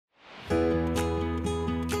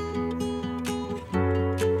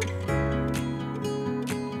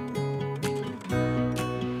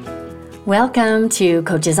Welcome to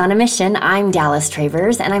Coaches on a Mission. I'm Dallas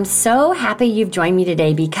Travers, and I'm so happy you've joined me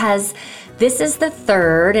today because this is the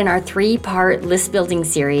third in our three-part list building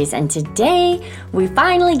series, and today we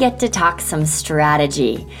finally get to talk some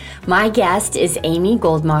strategy. My guest is Amy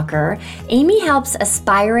Goldmacher. Amy helps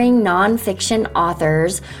aspiring nonfiction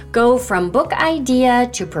authors go from book idea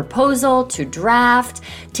to proposal to draft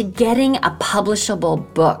to getting a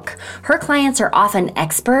publishable book. Her clients are often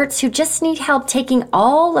experts who just need help taking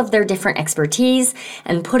all of their different expertise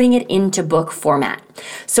and putting it into book format.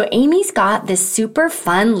 So Amy's got this super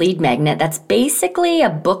fun lead magnet that's basically a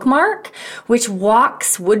bookmark which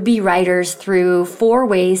walks would-be writers through 4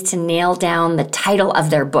 ways to nail down the title of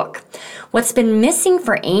their book. What's been missing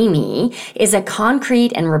for Amy is a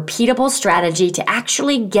concrete and repeatable strategy to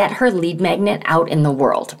actually get her lead magnet out in the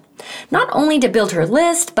world. Not only to build her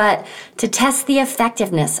list, but to test the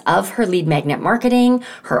effectiveness of her lead magnet marketing,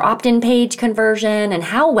 her opt-in page conversion, and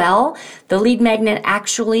how well the lead magnet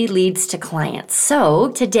actually leads to clients.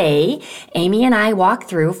 So today, Amy and I walk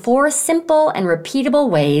through 4 simple and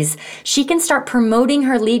repeatable ways she can start promoting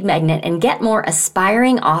her lead magnet and get more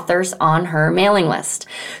aspiring authors on her mailing list.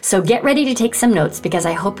 So get ready to take some notes because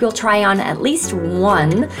I hope you'll try on at least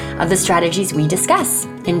one of the strategies we discuss.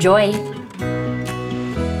 Enjoy!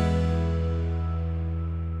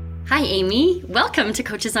 Hi, Amy. Welcome to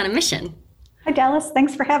Coaches on a Mission. Hi, Dallas.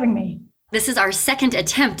 Thanks for having me. This is our second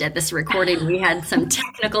attempt at this recording. We had some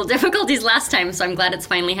technical difficulties last time, so I'm glad it's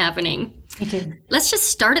finally happening. Me too. Let's just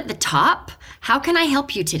start at the top. How can I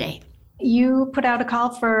help you today? You put out a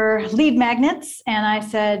call for lead magnets, and I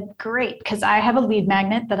said, great, because I have a lead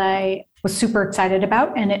magnet that I was super excited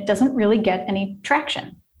about, and it doesn't really get any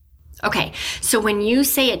traction. Okay, so when you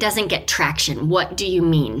say it doesn't get traction, what do you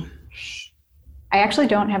mean? I actually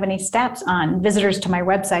don't have any stats on visitors to my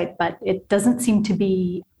website, but it doesn't seem to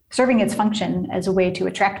be serving its function as a way to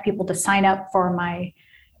attract people to sign up for my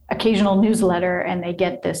occasional newsletter, and they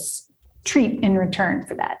get this treat in return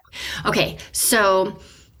for that. Okay, so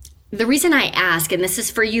the reason I ask, and this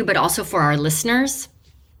is for you, but also for our listeners,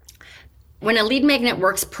 when a lead magnet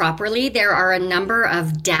works properly, there are a number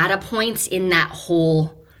of data points in that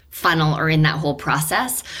whole funnel or in that whole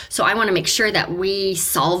process. So I want to make sure that we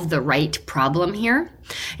solve the right problem here.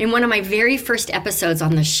 In one of my very first episodes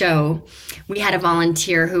on the show, we had a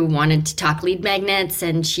volunteer who wanted to talk lead magnets,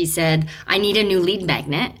 and she said, I need a new lead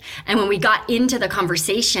magnet. And when we got into the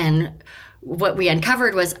conversation, what we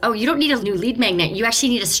uncovered was, oh, you don't need a new lead magnet. You actually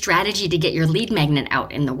need a strategy to get your lead magnet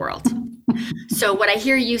out in the world. So what I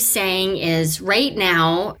hear you saying is right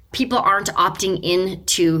now, people aren't opting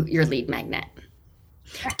into your lead magnet.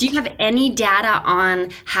 Do you have any data on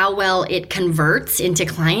how well it converts into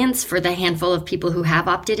clients for the handful of people who have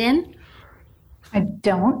opted in? I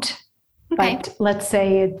don't, okay. But let's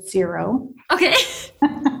say it's 0. Okay,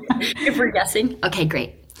 if we're guessing. Okay,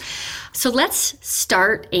 great. So let's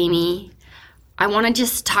start, Amy. I want to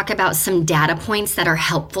just talk about some data points that are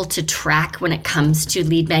helpful to track when it comes to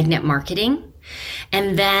lead magnet marketing.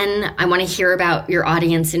 And then I want to hear about your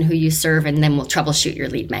audience and who you serve, and then we'll troubleshoot your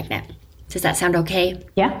lead magnet. Does that sound okay?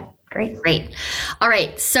 Yeah, great. Great. All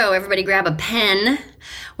right, so everybody grab a pen.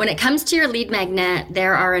 When it comes to your lead magnet,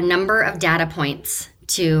 there are a number of data points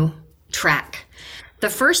to track. The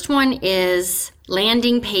first one is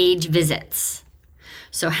landing page visits.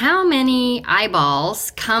 So how many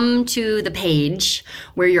eyeballs come to the page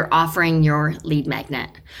where you're offering your lead magnet?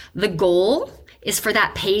 The goal is for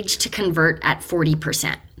that page to convert at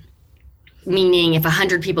 40%, meaning if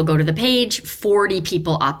 100 people go to the page, 40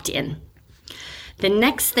 people opt in. The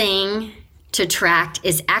next thing to track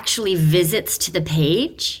is actually visits to the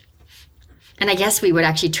page. And I guess we would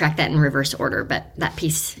actually track that in reverse order, but that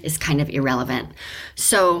piece is kind of irrelevant.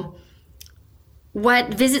 So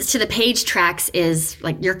what visits to the page tracks is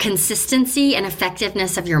like your consistency and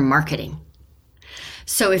effectiveness of your marketing.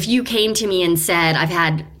 So if you came to me and said, I've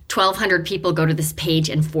had 1,200 people go to this page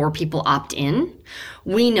and 4 people opt in,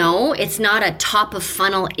 we know it's not a top of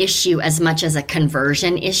funnel issue as much as a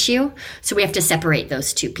conversion issue. So we have to separate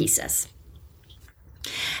those two pieces.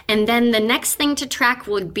 And then the next thing to track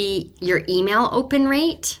would be your email open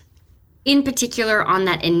rate, in particular on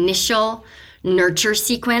that initial nurture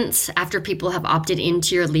sequence after people have opted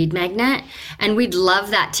into your lead magnet. And we'd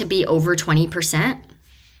love that to be over 20%.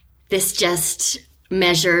 This just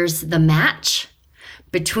measures the match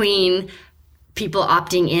between people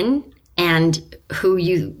opting in and who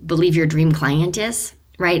you believe your dream client is,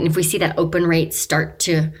 right? And if we see that open rate start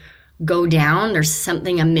to go down, there's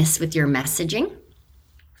something amiss with your messaging.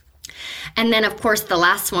 And then, of course, the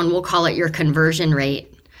last one, we'll call it your conversion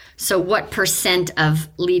rate. So what % of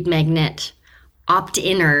lead magnet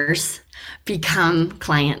opt-inners become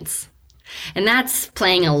clients? And that's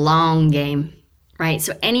playing a long game, right?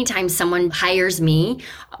 So anytime someone hires me,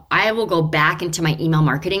 I will go back into my email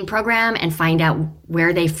marketing program and find out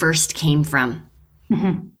where they first came from.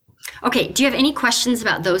 Mm-hmm. Okay, do you have any questions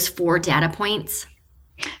about those 4 data points?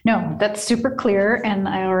 No, that's super clear. And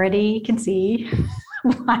I already can see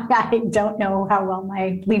why I don't know how well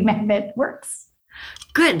my lead magnet works.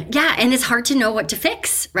 Good. Yeah. And it's hard to know what to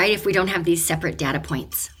fix, right? If we don't have these separate data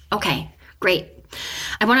points. Okay, great.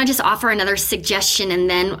 I want to just offer another suggestion, and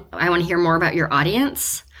then I want to hear more about your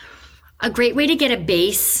audience. A great way to get a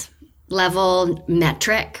base level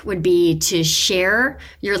metric would be to share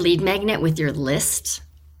your lead magnet with your list.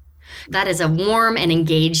 That is a warm and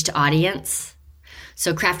engaged audience.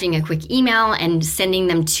 So crafting a quick email and sending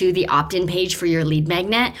them to the opt-in page for your lead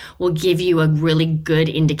magnet will give you a really good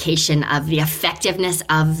indication of the effectiveness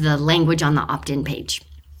of the language on the opt-in page.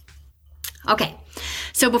 Okay,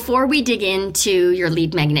 so before we dig into your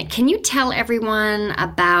lead magnet, can you tell everyone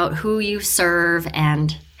about who you serve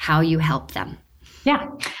and how you help them? Yeah,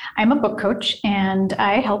 I'm a book coach, and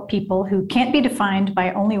I help people who can't be defined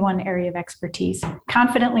by only one area of expertise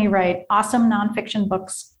confidently write awesome nonfiction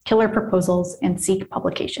books, killer proposals, and seek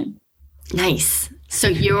publication. Nice. So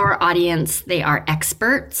your audience, they are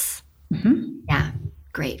experts? Mm-hmm. Yeah,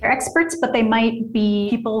 great. They're experts, but they might be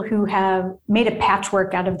people who have made a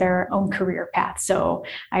patchwork out of their own career path. So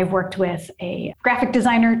I've worked with a graphic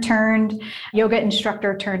designer turned yoga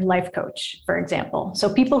instructor turned life coach, for example.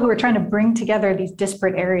 So people who are trying to bring together these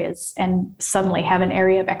disparate areas and suddenly have an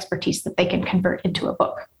area of expertise that they can convert into a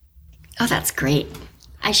book. Oh, that's great.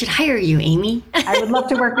 I should hire you, Amy. I would love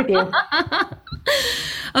to work with you.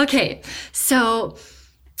 Okay, so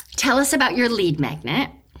tell us about your lead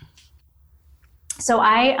magnet. So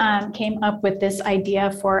I came up with this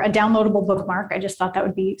idea for a downloadable bookmark. I just thought that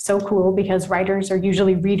would be so cool because writers are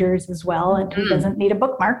usually readers as well. And who doesn't need a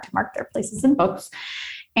bookmark to mark their places in books?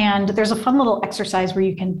 And there's a fun little exercise where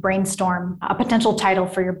you can brainstorm a potential title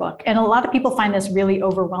for your book. And a lot of people find this really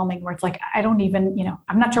overwhelming where it's like, I don't even,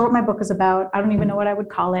 I'm not sure what my book is about. I don't even know what I would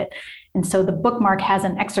call it. And so the bookmark has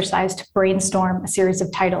an exercise to brainstorm a series of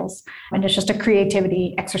titles. And it's just a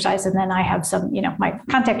creativity exercise. And then I have some, my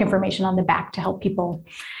contact information on the back to help people,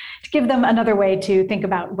 to give them another way to think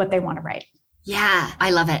about what they want to write. Yeah,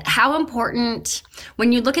 I love it. How important,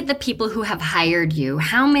 when you look at the people who have hired you,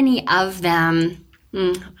 how many of them,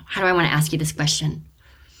 how do I want to ask you this question?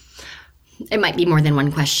 It might be more than one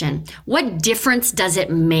question. What difference does it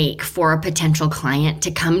make for a potential client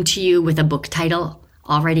to come to you with a book title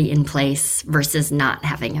already in place versus not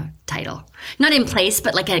having a title? Not in place,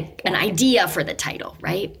 but like an idea for the title,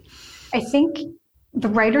 right? I think the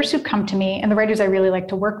writers who come to me and the writers I really like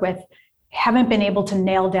to work with haven't been able to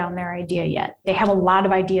nail down their idea yet. They have a lot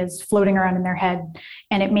of ideas floating around in their head.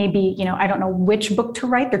 And it may be, I don't know which book to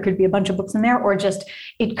write. There could be a bunch of books in there, or just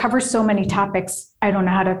it covers so many topics. I don't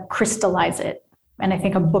know how to crystallize it. And I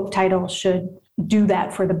think a book title should do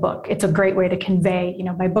that for the book. It's a great way to convey,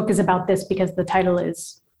 my book is about this because the title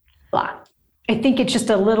is blah. I think it's just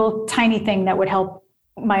a little tiny thing that would help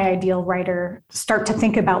my ideal writer start to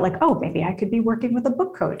think about like, oh, maybe I could be working with a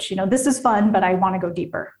book coach. This is fun, but I want to go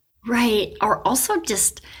deeper. Right. Or also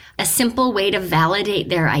just a simple way to validate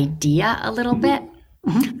their idea a little bit.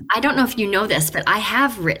 Mm-hmm. I don't know if you know this, but I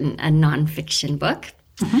have written a nonfiction book.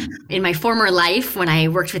 Mm-hmm. In my former life, when I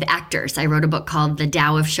worked with actors, I wrote a book called The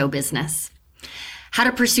Tao of Show Business. How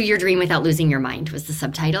to Pursue Your Dream Without Losing Your Mind was the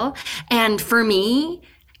subtitle. And for me,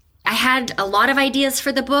 I had a lot of ideas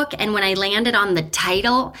for the book. And when I landed on the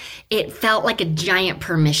title, it felt like a giant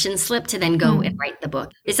permission slip to then go and write the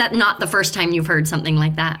book. Is that not the first time you've heard something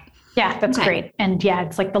like that? Yeah, that's great. And yeah,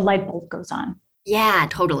 it's like the light bulb goes on. Yeah,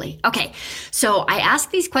 totally. Okay. So I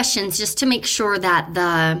ask these questions just to make sure that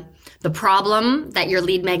the problem that your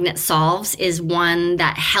lead magnet solves is one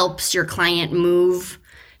that helps your client move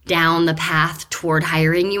down the path toward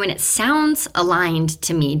hiring you. And it sounds aligned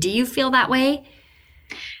to me. Do you feel that way?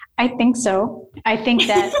 I think so. I think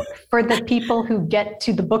that for the people who get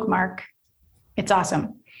to the bookmark, it's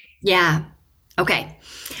awesome. Yeah. Okay.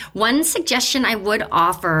 One suggestion I would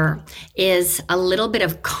offer is a little bit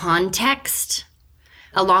of context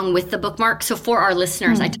along with the bookmark. So for our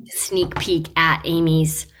listeners, I took a sneak peek at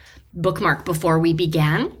Amy's bookmark before we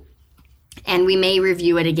began, and we may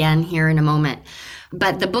review it again here in a moment.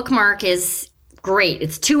 But the bookmark is great.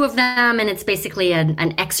 It's 2 of them, and it's basically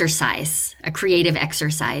an exercise, a creative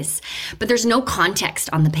exercise. But there's no context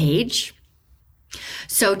on the page.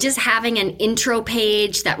 So just having an intro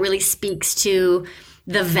page that really speaks to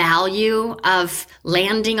the value of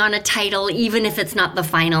landing on a title, even if it's not the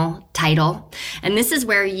final title. And this is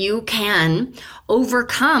where you can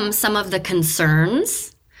overcome some of the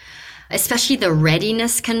concerns especially the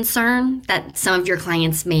readiness concern that some of your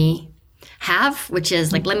clients may have, which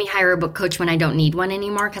is like, let me hire a book coach when I don't need one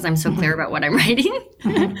anymore because I'm so clear about what I'm writing.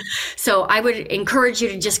 So I would encourage you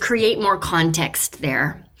to just create more context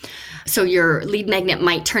there. So your lead magnet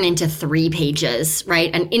might turn into 3 pages,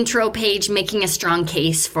 right? An intro page making a strong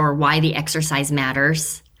case for why the exercise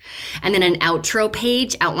matters. And then an outro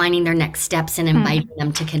page outlining their next steps and inviting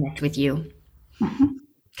them to connect with you.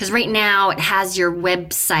 Because right now it has your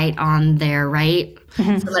website on there, right?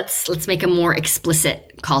 So let's make a more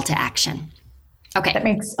explicit call to action. Okay. That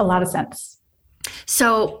makes a lot of sense.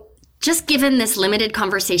 So just given this limited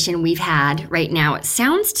conversation we've had right now, it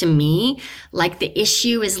sounds to me like the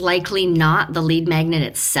issue is likely not the lead magnet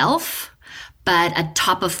itself, but a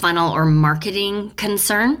top of funnel or marketing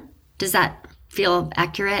concern. Does that feel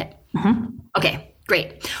accurate? Okay,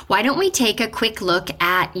 great. Why don't we take a quick look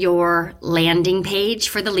at your landing page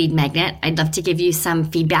for the lead magnet? I'd love to give you some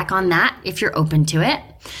feedback on that if you're open to it.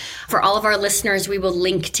 For all of our listeners, we will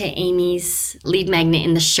link to Amy's lead magnet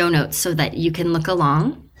in the show notes so that you can look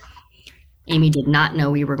along. Amy did not know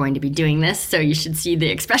we were going to be doing this, so you should see the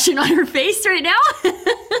expression on her face right now.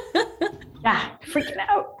 Yeah, freaking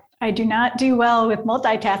out. I do not do well with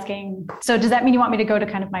multitasking. So does that mean you want me to go to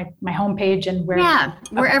kind of my homepage and where? Yeah,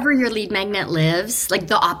 wherever your lead magnet lives, like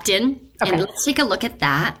the opt-in. Okay. And let's take a look at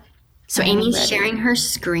that. So Amy's sharing her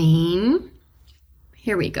screen.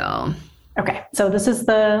 Here we go. Okay, so this is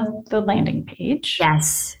the landing page.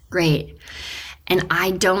 Yes, great. And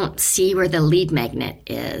I don't see where the lead magnet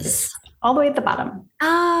is. All the way at the bottom.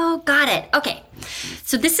 Oh, got it. Okay.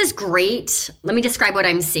 So this is great. Let me describe what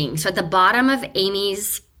I'm seeing. So at the bottom of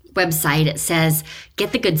Amy's website, it says,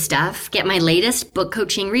 get the good stuff, get my latest book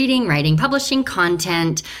coaching, reading, writing, publishing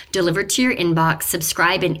content delivered to your inbox,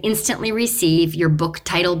 subscribe and instantly receive your book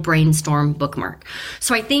title brainstorm bookmark.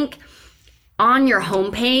 So I think on your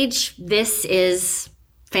homepage, this is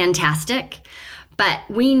fantastic. But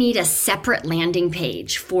we need a separate landing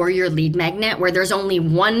page for your lead magnet where there's only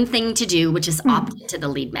one thing to do, which is opt into the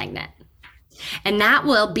lead magnet. And that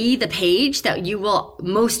will be the page that you will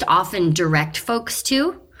most often direct folks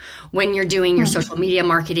to when you're doing your social media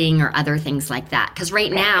marketing or other things like that. Because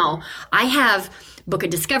right now I have book a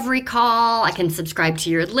discovery call. I can subscribe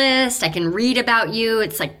to your list. I can read about you.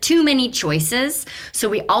 It's like too many choices. So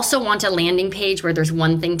we also want a landing page where there's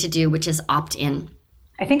one thing to do, which is opt in.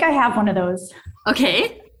 I think I have one of those.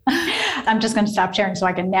 Okay. I'm just going to stop sharing so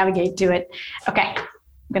I can navigate to it. Okay.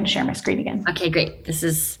 I'm going to share my screen again. Okay, great. This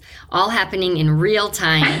is all happening in real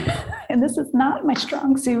time. And this is not my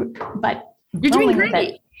strong suit, but you're doing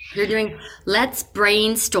great. You're doing, let's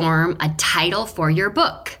brainstorm a title for your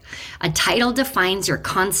book. A title defines your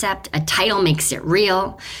concept. A title makes it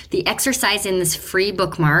real. The exercise in this free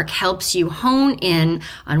bookmark helps you hone in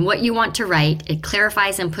on what you want to write. It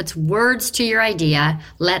clarifies and puts words to your idea.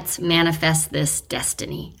 Let's manifest this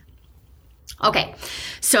destiny. Okay,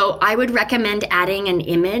 so I would recommend adding an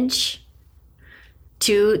image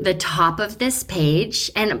to the top of this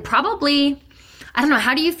page and probably, I don't know,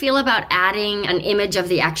 how do you feel about adding an image of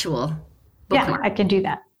the actual bookmark? Yeah, I can do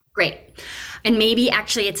that. Great. And maybe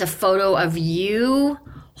actually it's a photo of you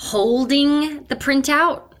holding the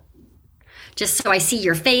printout, just so I see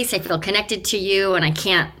your face, I feel connected to you, and I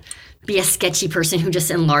can't be a sketchy person who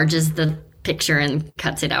just enlarges the picture and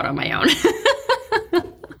cuts it out on my own.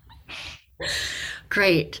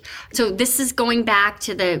 Great. So this is going back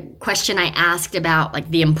to the question I asked about like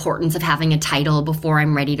the importance of having a title before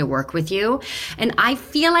I'm ready to work with you. And I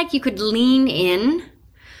feel like you could lean in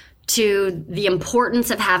to the importance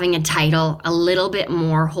of having a title a little bit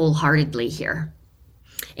more wholeheartedly here.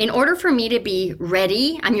 In order for me to be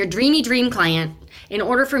ready, I'm your dreamy dream client. In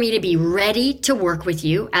order for me to be ready to work with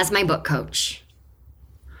you as my book coach,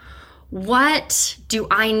 what do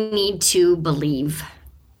I need to believe?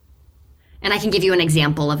 And I can give you an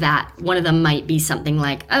example of that. One of them might be something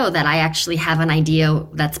like, oh, that I actually have an idea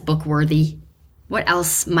that's book worthy. What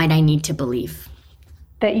else might I need to believe?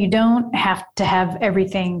 That you don't have to have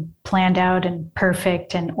everything planned out and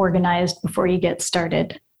perfect and organized before you get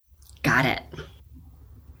started. Got it.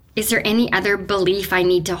 Is there any other belief I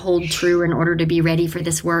need to hold true in order to be ready for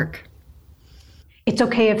this work? It's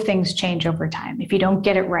okay if things change over time. If you don't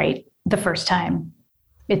get it right the first time,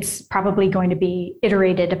 it's probably going to be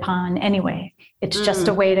iterated upon anyway. It's just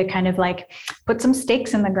a way to kind of like put some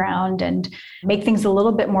stakes in the ground and make things a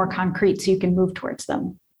little bit more concrete so you can move towards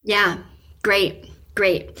them. Yeah, great.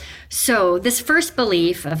 So this first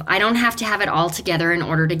belief of I don't have to have it all together in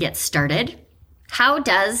order to get started, how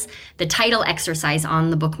does the title exercise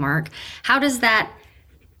on the bookmark, how does that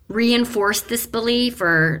reinforce this belief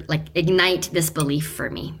or like ignite this belief for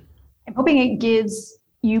me? I'm hoping it gives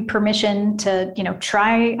you permission to,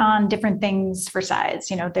 try on different things for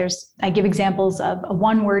size. I give examples of a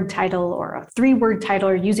 1-word title or a 3-word title,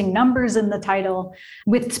 or using numbers in the title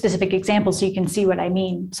with specific examples so you can see what I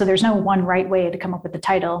mean. So there's no one right way to come up with the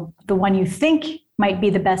title. The one you think might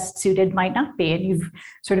be the best suited might not be. And you've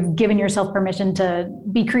sort of given yourself permission to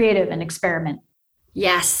be creative and experiment.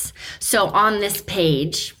 Yes. So on this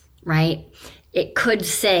page, right, it could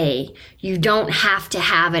say you don't have to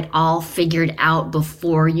have it all figured out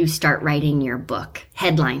before you start writing your book.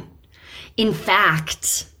 Headline. In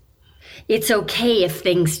fact, it's okay if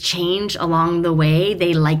things change along the way.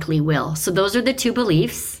 They likely will. So those are the 2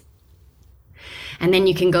 beliefs. And then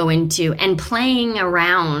you can go into, and playing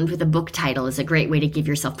around with a book title is a great way to give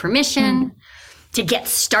yourself permission to get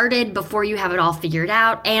started before you have it all figured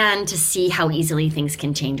out, and to see how easily things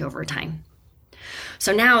can change over time.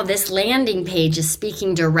 So now this landing page is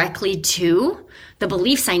speaking directly to the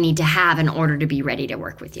beliefs I need to have in order to be ready to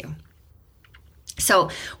work with you. So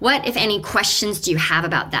what, if any, questions do you have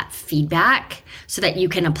about that feedback so that you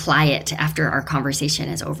can apply it after our conversation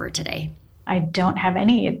is over today? I don't have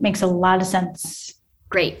any. It makes a lot of sense.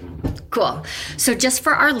 Great. Cool. So just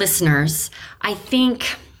for our listeners, I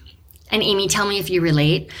think, and Amy, tell me if you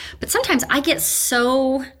relate, but sometimes I get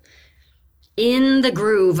so in the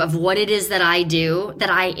groove of what it is that I do that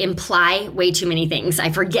I imply way too many things.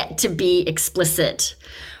 I forget to be explicit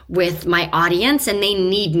with my audience, and they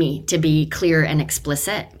need me to be clear and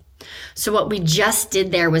explicit. So what we just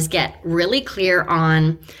did there was get really clear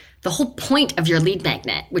on the whole point of your lead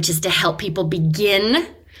magnet, which is to help people begin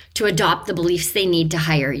to adopt the beliefs they need to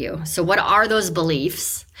hire you. So what are those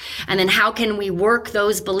beliefs? And then how can we work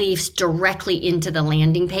those beliefs directly into the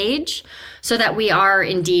landing page so that we are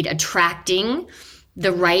indeed attracting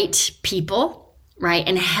the right people, right?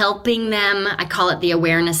 And helping them, I call it the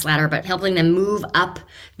awareness ladder, but helping them move up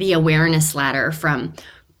the awareness ladder from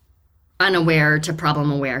unaware to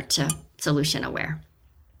problem aware to solution aware.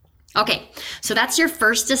 Okay, so that's your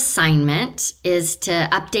first assignment, is to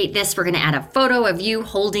update this. We're going to add a photo of you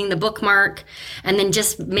holding the bookmark, and then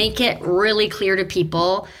just make it really clear to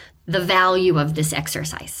people the value of this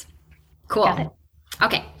exercise. Cool. Got it.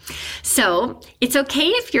 Okay, so it's okay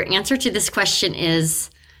if your answer to this question is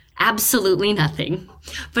absolutely nothing,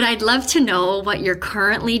 but I'd love to know what you're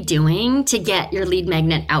currently doing to get your lead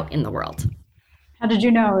magnet out in the world. How did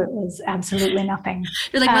you know it was absolutely nothing?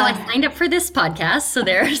 You're like, well, I signed up for this podcast, so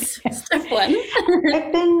there's step 1.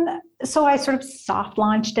 I sort of soft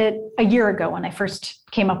launched it a year ago when I first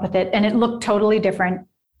came up with it, and it looked totally different.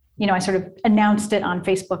 I sort of announced it on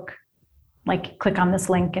Facebook, like, click on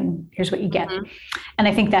this link and here's what you get. Mm-hmm. And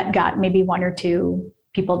I think that got maybe 1 or 2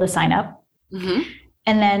 people to sign up. Mm-hmm.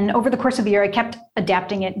 And then over the course of the year, I kept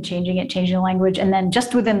adapting it and changing the language. And then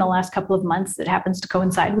just within the last couple of months, it happens to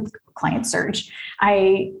coincide with client surge,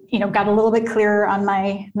 I, got a little bit clearer on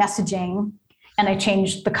my messaging, and I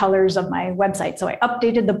changed the colors of my website. So I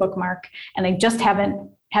updated the bookmark, and I just haven't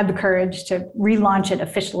had the courage to relaunch it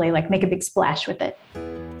officially, like make a big splash with it.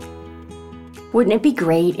 Wouldn't it be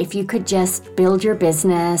great if you could just build your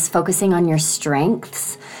business focusing on your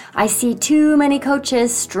strengths? I see too many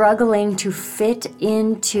coaches struggling to fit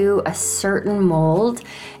into a certain mold,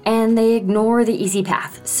 and they ignore the easy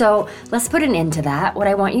path. So let's put an end to that. What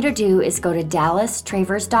I want you to do is go to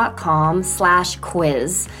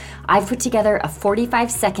dallastravers.com/quiz. I've put together a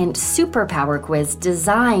 45-second superpower quiz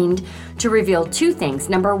designed to reveal 2 things.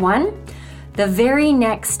 Number 1, the very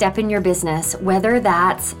next step in your business, whether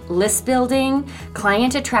that's list building,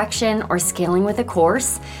 client attraction, or scaling with a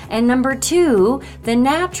course. And number 2, the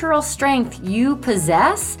natural strength you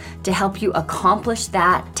possess to help you accomplish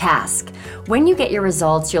that task. When you get your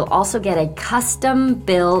results, you'll also get a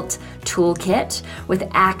custom-built toolkit with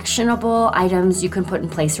actionable items you can put in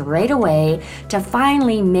place right away to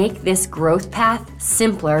finally make this growth path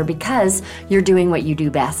simpler because you're doing what you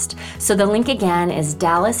do best. So the link again is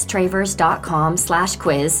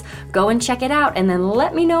dallastravers.com/quiz. Go and check it out, and then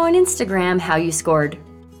let me know on Instagram how you scored.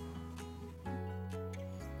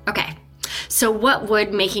 Okay, so what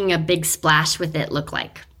would making a big splash with it look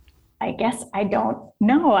like? I guess I don't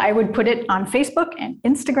know. I would put it on Facebook and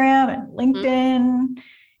Instagram and LinkedIn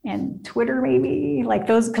and Twitter, maybe, like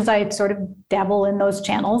those, because I sort of dabble in those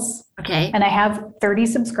channels. Okay. And I have 30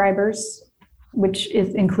 subscribers, which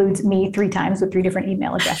includes me 3 times with 3 different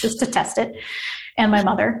email addresses to test it, and my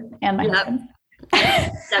mother and my husband.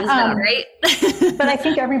 Sounds about right. But I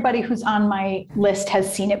think everybody who's on my list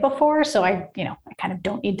has seen it before, so I kind of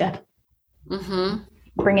don't need to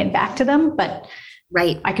bring it back to them, but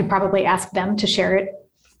right. I could probably ask them to share it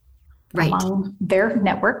among their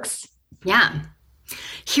networks. Yeah.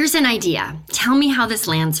 Here's an idea. Tell me how this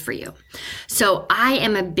lands for you. So I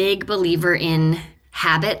am a big believer in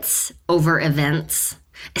habits over events,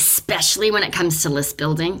 especially when it comes to list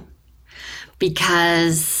building,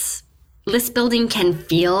 because list building can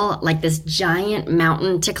feel like this giant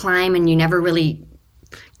mountain to climb and you never really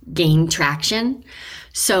gain traction.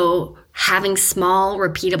 So having small,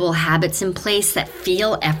 repeatable habits in place that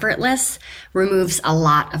feel effortless removes a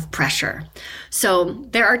lot of pressure. So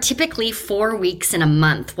there are typically 4 weeks in a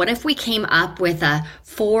month. What if we came up with a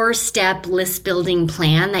 4-step list building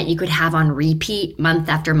plan that you could have on repeat month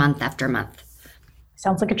after month after month?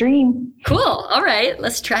 Sounds like a dream. Cool. All right,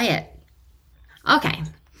 let's try it. Okay.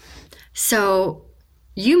 So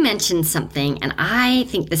you mentioned something, and I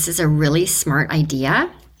think this is a really smart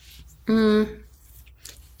idea.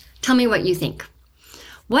 Tell me what you think.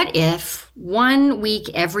 What if 1 week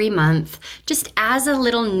every month, just as a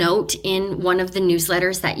little note in one of the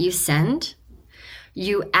newsletters that you send,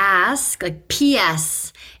 you ask, like,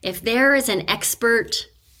 P.S., if there is an expert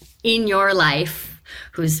in your life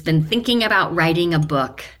who's been thinking about writing a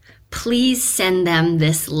book, please send them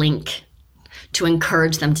this link to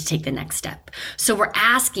encourage them to take the next step. So we're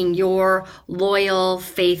asking your loyal,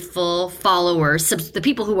 faithful followers, the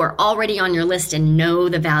people who are already on your list and know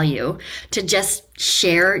the value, to just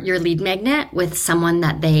share your lead magnet with someone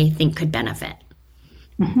that they think could benefit.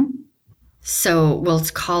 Mm-hmm. So we'll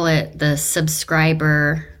call it the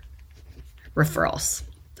subscriber referrals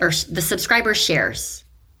or the subscriber shares.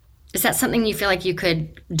 Is that something you feel like you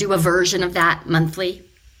could do a version of that monthly?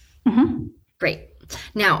 Mm-hmm. Great.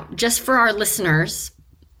 Now, just for our listeners,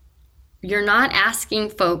 you're not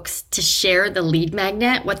asking folks to share the lead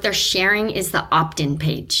magnet. What they're sharing is the opt-in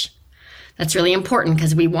page. That's really important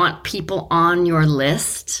because we want people on your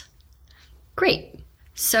list. Great.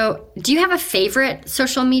 So do you have a favorite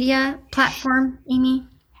social media platform, Amy?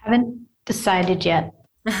 Haven't decided yet.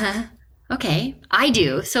 Uh-huh. Okay, I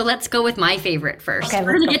do. So let's go with my favorite first. Okay,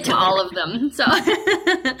 we're going to get to all of them. So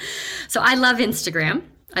I love Instagram.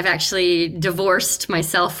 I've actually divorced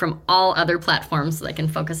myself from all other platforms so I can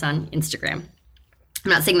focus on Instagram.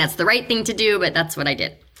 I'm not saying that's the right thing to do, but that's what I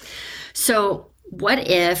did. So what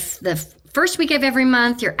if the first week of every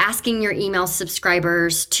month, you're asking your email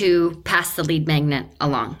subscribers to pass the lead magnet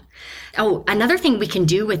along? Oh, another thing we can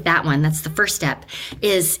do with that one, that's the first step,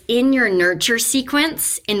 is in your nurture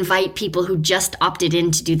sequence, invite people who just opted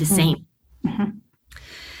in to do the same. Mm-hmm.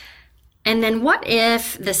 And then what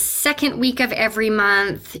if the second week of every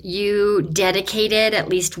month you dedicated at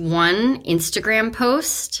least one Instagram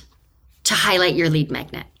post to highlight your lead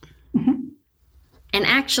magnet? Mm-hmm. And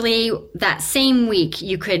actually, that same week,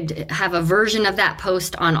 you could have a version of that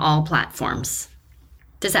post on all platforms.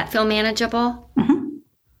 Does that feel manageable? Mm-hmm.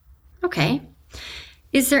 Okay.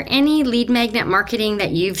 Is there any lead magnet marketing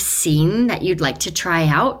that you've seen that you'd like to try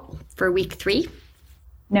out for week 3?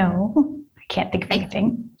 No, I can't think of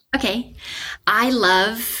anything. Okay. I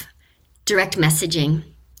love direct messaging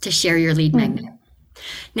to share your lead magnet.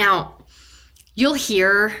 Now, you'll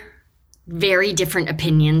hear very different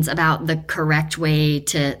opinions about the correct way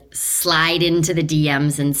to slide into the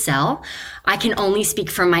DMs and sell. I can only speak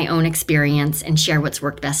from my own experience and share what's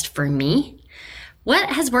worked best for me. What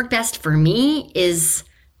has worked best for me is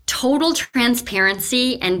total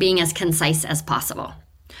transparency and being as concise as possible.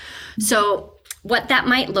 So what that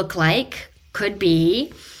might look like could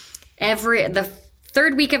be the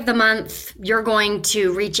third week of the month, you're going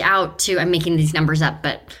to reach out to, I'm making these numbers up,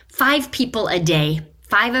 but 5 people a day,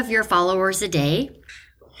 5 of your followers a day,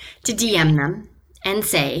 to DM them and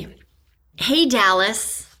say, hey,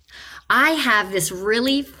 Dallas, I have this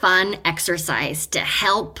really fun exercise to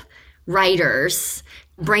help writers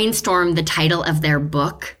brainstorm the title of their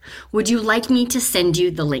book. Would you like me to send you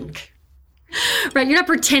the link? Right, you're not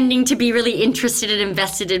pretending to be really interested and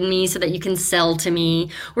invested in me so that you can sell to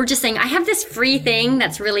me. We're just saying, I have this free thing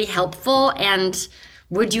that's really helpful, and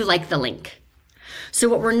would you like the link? So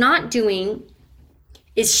what we're not doing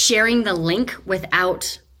is sharing the link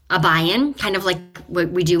without a buy-in, kind of like what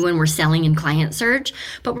we do when we're selling in Client Surge,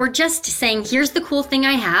 but we're just saying, here's the cool thing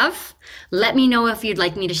I have. Let me know if you'd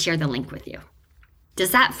like me to share the link with you.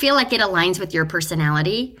 Does that feel like it aligns with your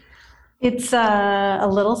personality? It's a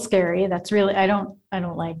little scary. That's really, I don't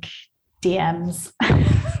like DMs,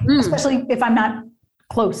 especially if I'm not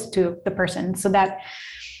close to the person. So that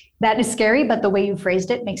is scary, but the way you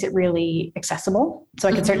phrased it makes it really accessible. So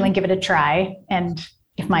I can certainly give it a try. And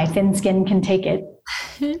if my thin skin can take it,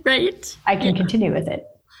 right, I can continue with it.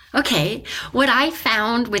 Okay. What I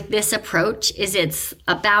found with this approach is it's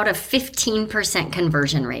about a 15%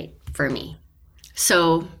 conversion rate for me.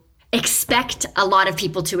 So expect a lot of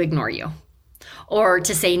people to ignore you or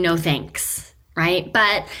to say no thanks. right?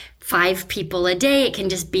 But 5 people a day, it can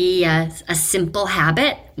just be a simple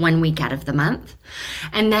habit 1 week out of the month.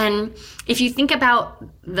 And then if you think about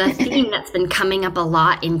the theme that's been coming up a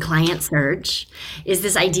lot in Client Surge is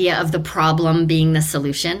this idea of the problem being the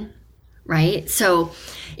solution, right? So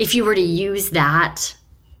if you were to use that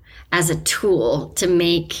as a tool to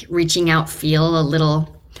make reaching out feel a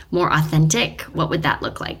little more authentic, what would that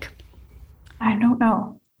look like? I don't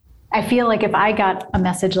know. I feel like if I got a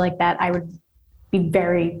message like that, I would be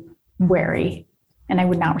very wary and I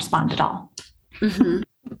would not respond at all. Mm-hmm.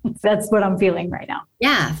 That's what I'm feeling right now.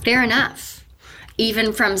 Yeah, fair enough.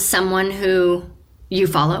 Even from someone who you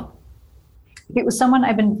follow? It was someone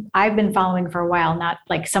I've been following for a while, not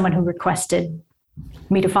like someone who requested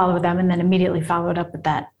me to follow them and then immediately followed up with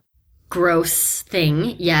that. Gross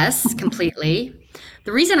thing. Yes, completely.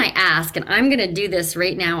 The reason I ask, and I'm going to do this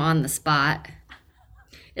right now on the spot,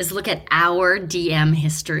 is look at our DM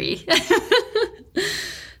history.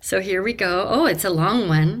 So here we go. Oh, it's a long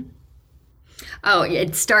one. Oh,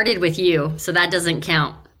 it started with you, so that doesn't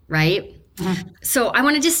count, right? Mm-hmm. So I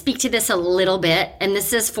want to just speak to this a little bit, and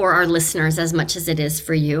this is for our listeners as much as it is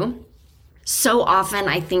for you. So often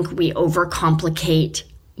I think we overcomplicate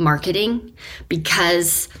marketing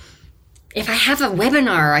because if I have a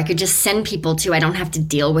webinar I could just send people to, I don't have to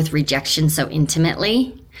deal with rejection so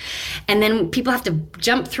intimately. And then people have to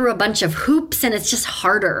jump through a bunch of hoops and it's just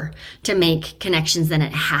harder to make connections than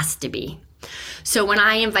it has to be. So when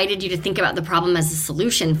I invited you to think about the problem as a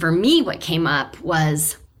solution, for me, what came up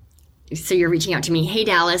was, so you're reaching out to me, hey,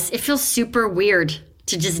 Dallas, it feels super weird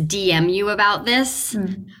to just DM you about this,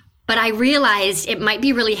 but I realized it might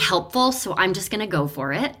be really helpful, so I'm just going to go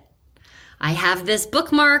for it. I have this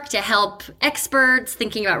bookmark to help experts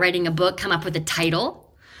thinking about writing a book come up with a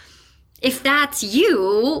title. If that's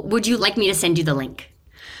you, would you like me to send you the link?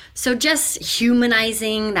 So just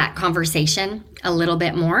humanizing that conversation a little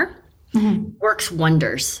bit more works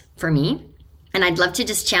wonders for me. And I'd love to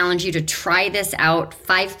just challenge you to try this out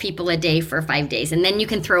 5 people a day for 5 days. And then you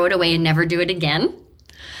can throw it away and never do it again.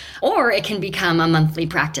 Or it can become a monthly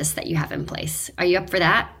practice that you have in place. Are you up for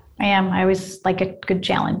that? I am. I always like a good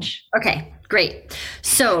challenge. Okay, great.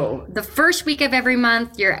 So the first week of every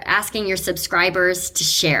month, you're asking your subscribers to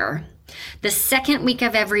share. The second week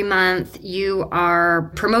of every month, you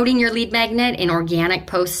are promoting your lead magnet in organic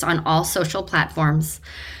posts on all social platforms.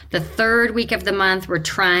 The third week of the month, we're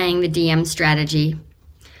trying the DM strategy.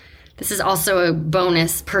 This is also a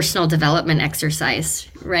bonus personal development exercise,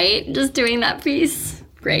 right? Just doing that piece.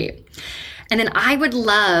 Great. And then I would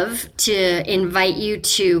love to invite you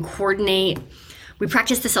to coordinate. We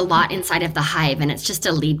practice this a lot inside of the Hive, and it's just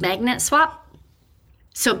a lead magnet swap.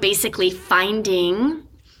 So basically finding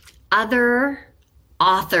other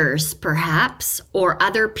authors, perhaps, or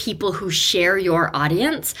other people who share your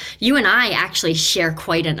audience. You and I actually share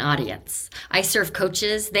quite an audience. I serve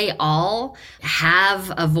coaches. They all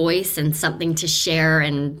have a voice and something to share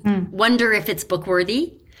and wonder if it's book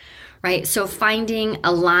worthy, right? So finding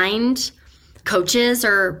aligned coaches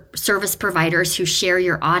or service providers who share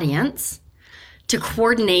your audience to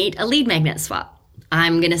coordinate a lead magnet swap.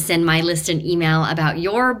 I'm going to send my list an email about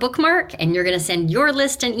your bookmark, and you're going to send your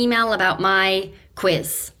list an email about my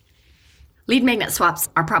quiz. Lead magnet swaps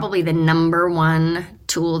are probably the number one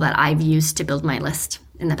tool that I've used to build my list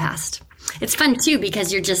in the past. It's fun too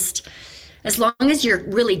because you're just, as long as you're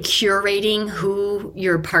really curating who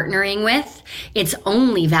you're partnering with, it's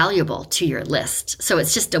only valuable to your list. So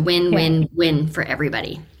it's just a win-win-win for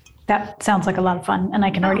everybody. That sounds like a lot of fun. And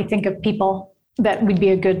I can already think of people that would be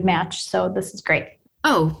a good match. So this is great.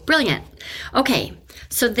 Oh, brilliant. Okay.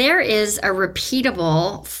 So there is a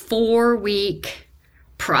repeatable 4-week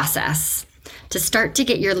process to start to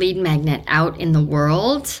get your lead magnet out in the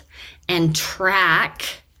world and track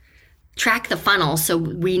the funnel so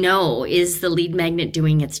we know, is the lead magnet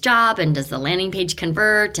doing its job, and does the landing page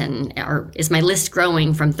convert, or is my list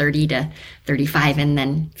growing from 30 to 35 and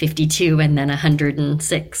then 52 and then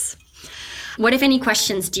 106? What, if any,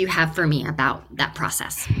 questions do you have for me about that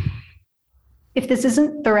process? If this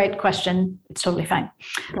isn't the right question, it's totally fine.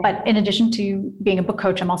 But in addition to being a book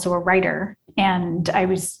coach, I'm also a writer. And I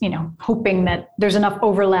was, hoping that there's enough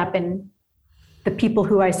overlap in the people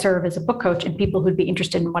who I serve as a book coach and people who'd be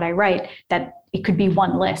interested in what I write, that it could be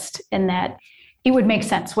one list, and that it would make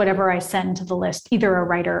sense, whatever I send to the list, either a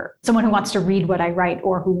writer, someone who wants to read what I write,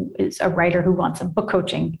 or who is a writer who wants some book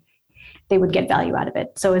coaching, they would get value out of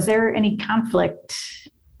it. So is there any conflict,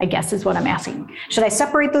 I guess, is what I'm asking. Should I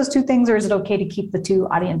separate those two things, or is it okay to keep the two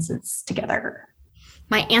audiences together?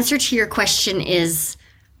 My answer to your question is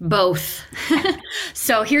both.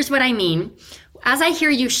 So here's what I mean. as I hear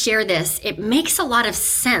you share this, it makes a lot of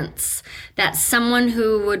sense that someone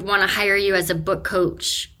who would want to hire you as a book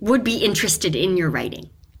coach would be interested in your writing.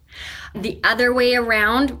 The other way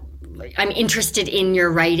around, I'm interested in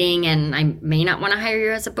your writing and I may not want to hire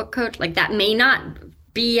you as a book coach. Like that may not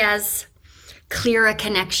be as clear a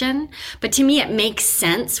connection, but to me it makes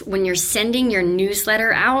sense when you're sending your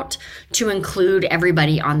newsletter out to include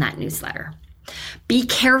everybody on that newsletter. Be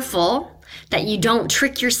careful that you don't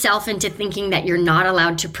trick yourself into thinking that you're not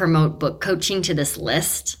allowed to promote book coaching to this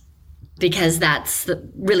list, because that's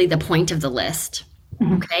really the point of the list.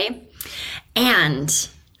 Mm-hmm. Okay. And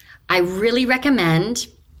I really recommend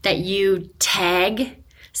that you tag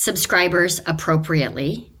subscribers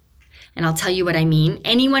appropriately. And I'll tell you what I mean.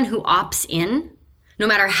 Anyone who opts in, no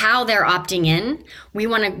matter how they're opting in, we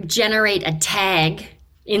want to generate a tag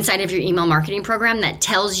inside of your email marketing program that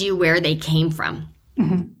tells you where they came from.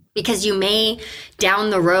 Mm-hmm. Because you may down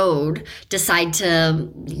the road decide to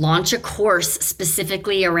launch a course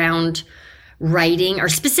specifically around writing, or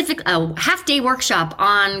a half-day workshop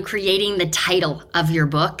on creating the title of your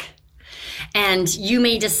book. And you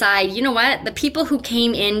may decide, you know what, the people who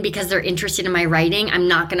came in because they're interested in my writing, I'm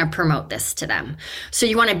not going to promote this to them. So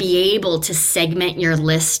you want to be able to segment your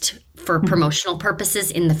list for promotional purposes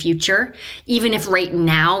in the future. Even if right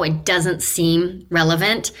now it doesn't seem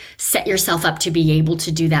relevant, set yourself up to be able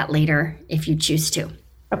to do that later if you choose to.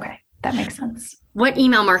 Okay, that makes sense. What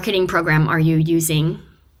email marketing program are you using?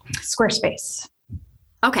 Squarespace.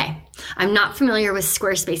 Okay, I'm not familiar with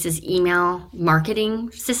Squarespace's email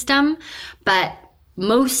marketing system, but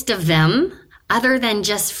most of them, other than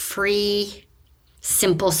just free,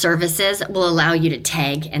 simple services, will allow you to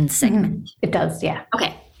tag and segment. Mm-hmm. It does, yeah.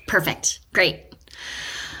 Okay, perfect. Great.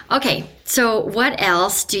 Okay, so what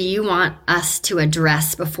else do you want us to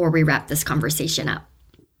address before we wrap this conversation up?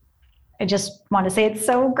 I just want to say it's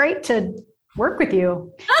so great to work with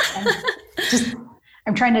you.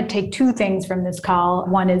 I'm trying to take two things from this call.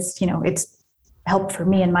 One is, it's help for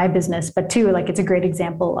me in my business, but two, it's a great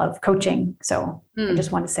example of coaching. So I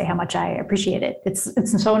just want to say how much I appreciate it. It's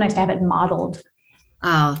so nice to have it modeled.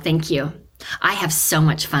 Oh, thank you. I have so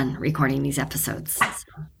much fun recording these episodes. So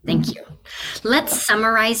thank you. Let's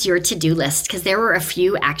summarize your to-do list, because there were a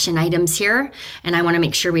few action items here and I want to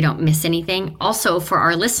make sure we don't miss anything. Also, for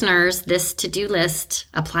our listeners, this to-do list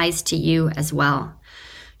applies to you as well.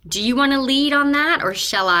 Do you want to lead on that, or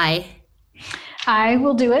shall I? I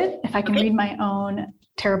will do it if I can read my own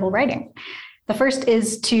terrible writing. The first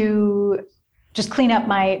is to just clean up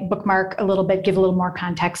my bookmark a little bit, give a little more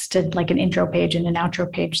context to an intro page and an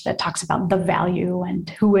outro page that talks about the value and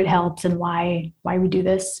who it helps and why we do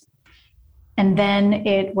this. And then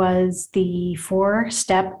it was the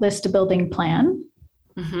 4-step list building plan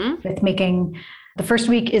with making. The first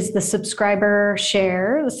week is the subscriber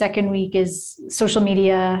share. The second week is social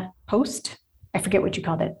media post. I forget what you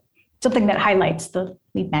called it. Something that highlights the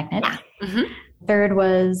lead magnet. Yeah. Mm-hmm. Third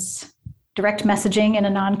was direct messaging in a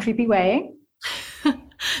non-creepy way.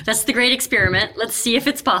 That's the great experiment. Let's see if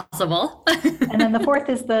it's possible. And then the fourth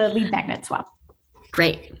is the lead magnet swap.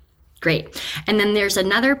 Great. And then there's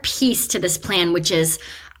another piece to this plan, which is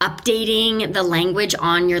updating the language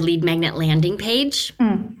on your lead magnet landing page.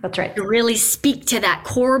 That's right. To really speak to that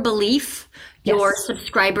core belief your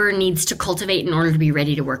subscriber needs to cultivate in order to be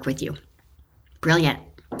ready to work with you. Brilliant.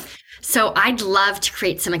 So I'd love to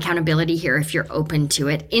create some accountability here if you're open to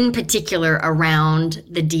it, in particular around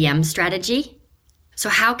the DM strategy. So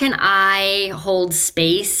how can I hold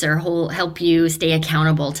space or help you stay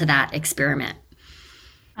accountable to that experiment?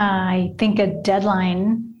 I think a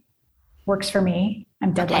deadline works for me.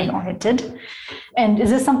 I'm deadline oriented. And is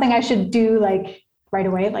this something I should do right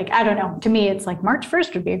away? I don't know. To me, it's March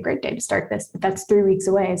 1st would be a great day to start this, but that's 3 weeks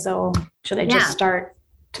away. So should I just start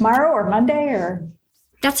tomorrow or Monday or?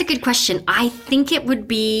 That's a good question. I think it would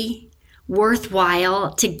be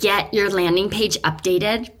worthwhile to get your landing page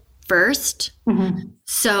updated first. Mm-hmm.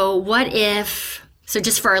 So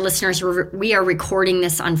just for our listeners, we are recording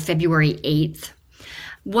this on February 8th.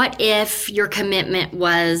 What if your commitment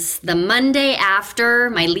was the Monday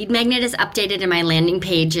after my lead magnet is updated and my landing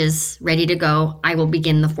page is ready to go, I will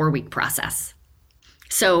begin the 4-week process.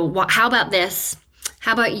 So how about this?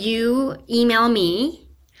 How about you email me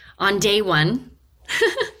on day 1?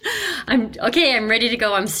 I'm ready to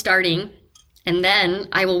go. I'm starting. And then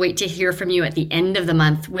I will wait to hear from you at the end of the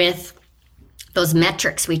month with those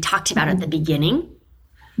metrics we talked about at the beginning.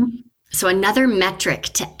 So another metric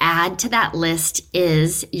to add to that list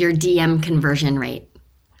is your DM conversion rate.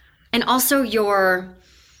 And also your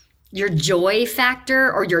joy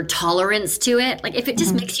factor or your tolerance to it. If it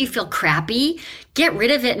just makes you feel crappy, get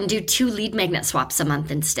rid of it and do 2 lead magnet swaps a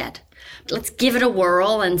month instead. let's give it a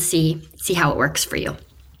whirl and see how it works for you.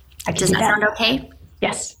 Does that sound okay?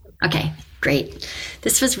 Yes. Okay, great.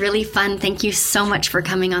 This was really fun. Thank you so much for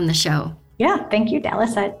coming on the show. Yeah, thank you,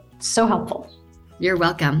 Dallas. That's so helpful. You're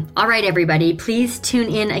welcome. All right, everybody, please tune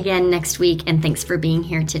in again next week, and thanks for being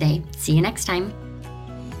here today. See you next time.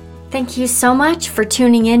 Thank you so much for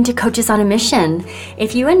tuning in to Coaches on a Mission.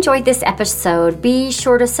 If you enjoyed this episode, be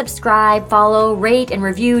sure to subscribe, follow, rate, and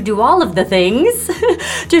review, do all of the things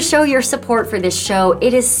to show your support for this show.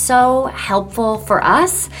 It is so helpful for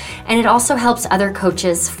us, and it also helps other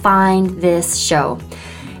coaches find this show.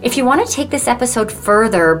 If you want to take this episode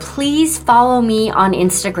further, please follow me on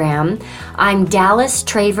Instagram. I'm Dallas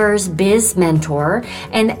Travers Biz Mentor,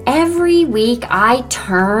 and every week I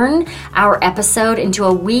turn our episode into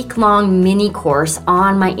a week-long mini course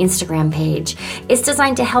on my Instagram page. It's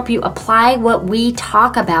designed to help you apply what we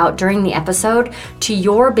talk about during the episode to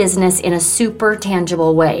your business in a super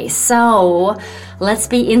tangible way. So let's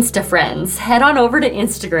be Insta friends. Head on over to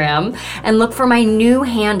Instagram and look for my new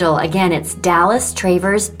handle. Again, it's Dallas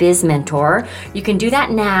Travers Biz Mentor. You can do that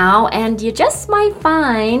now, and you just might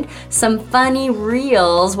find some funny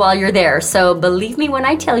reels while you're there. So believe me when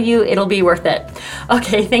I tell you, it'll be worth it.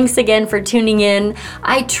 Okay, thanks again for tuning in.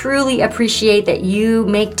 I truly appreciate that you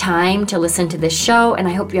make time to listen to this show, and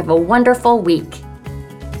I hope you have a wonderful week.